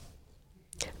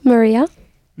Maria,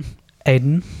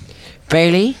 Aden,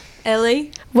 Bailey,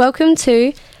 Ellie. welcome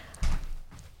to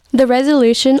the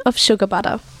resolution of sugar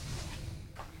butter.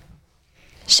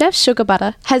 Chef Sugar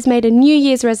Butter has made a New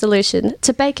Year's resolution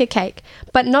to bake a cake,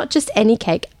 but not just any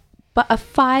cake, but a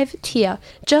 5-tier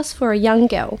just for a young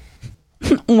girl.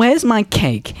 Where's my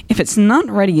cake? If it's not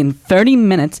ready in 30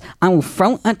 minutes, I will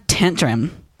throw a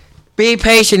tantrum. be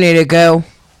patient, little girl.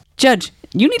 Judge,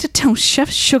 you need to tell Chef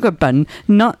Sugar Button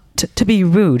not to be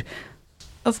rude.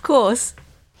 Of course.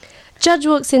 Judge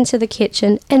walks into the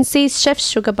kitchen and sees Chef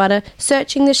Sugar Butter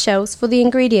searching the shelves for the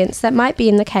ingredients that might be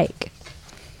in the cake.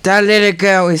 That little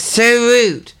girl is so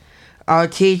rude. I'll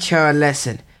teach her a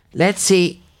lesson. Let's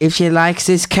see if she likes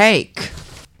this cake.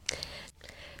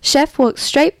 Chef walks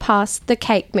straight past the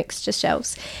cake mixture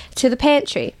shelves to the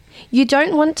pantry. You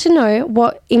don't want to know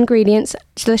what ingredients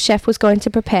the chef was going to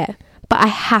prepare, but I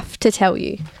have to tell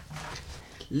you.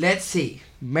 Let's see.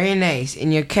 Mayonnaise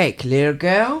in your cake, little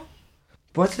girl.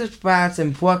 Brussels sprouts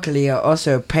and broccoli are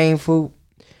also a painful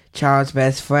child's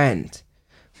best friend.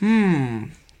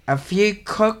 A few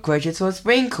cockroaches or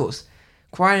sprinkles.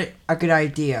 Quite a good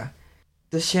idea.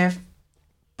 The chef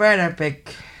better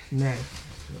bake... No.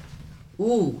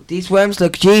 Ooh, these worms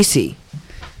look juicy.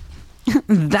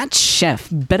 That chef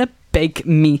better bake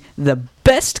me the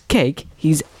best cake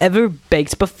he's ever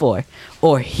baked before,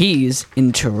 or he's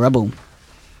in trouble.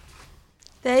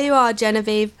 There you are,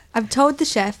 Genevieve. I've told the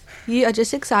chef you are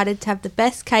just excited to have the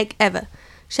best cake ever.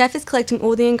 Chef is collecting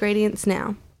all the ingredients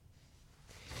now.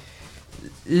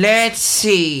 Let's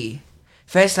see.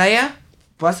 First layer,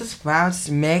 Brussels sprouts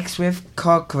mixed with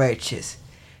cockroaches.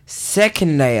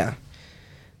 Second layer,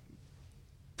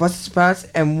 Brussels sprouts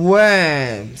and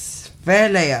worms.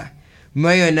 Third layer,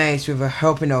 mayonnaise with a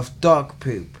helping of dog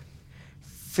poop.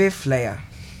 Fifth layer,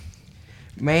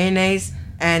 mayonnaise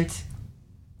and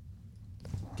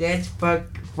dead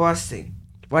bug frosting.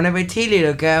 Bon appetit,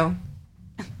 little girl.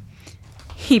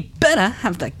 He better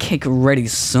have that cake ready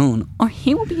soon, or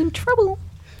he will be in trouble.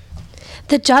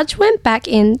 The judge went back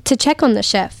in to check on the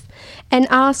chef and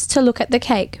asked to look at the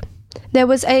cake. There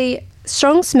was a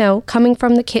strong smell coming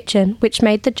from the kitchen, which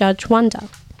made the judge wonder.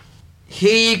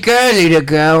 Here you go, little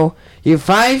girl. Your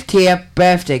 5-tier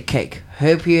birthday cake.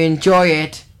 Hope you enjoy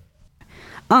it.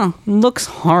 Oh, looks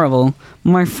horrible.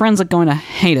 My friends are going to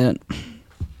hate it.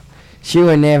 She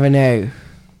will never know.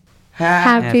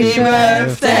 Happy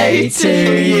birthday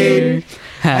to you.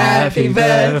 Happy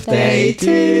birthday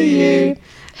to you.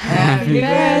 Happy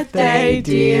birthday,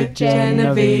 dear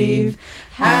Genevieve.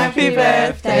 Happy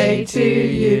birthday to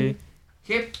you.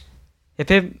 Hip, Hip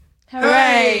hip.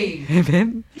 hooray! Hip hip.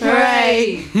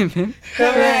 Hooray! Hip hip.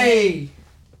 Hooray!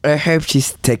 I hope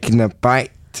she's taking a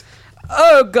bite.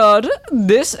 Oh god,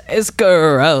 this is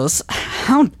gross.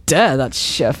 How dare that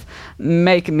chef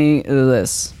make me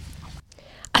this?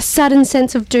 A sudden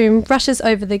sense of doom rushes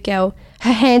over the girl.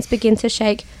 Her hands begin to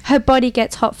shake, her body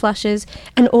gets hot flushes,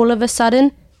 and all of a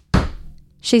sudden,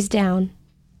 she's down.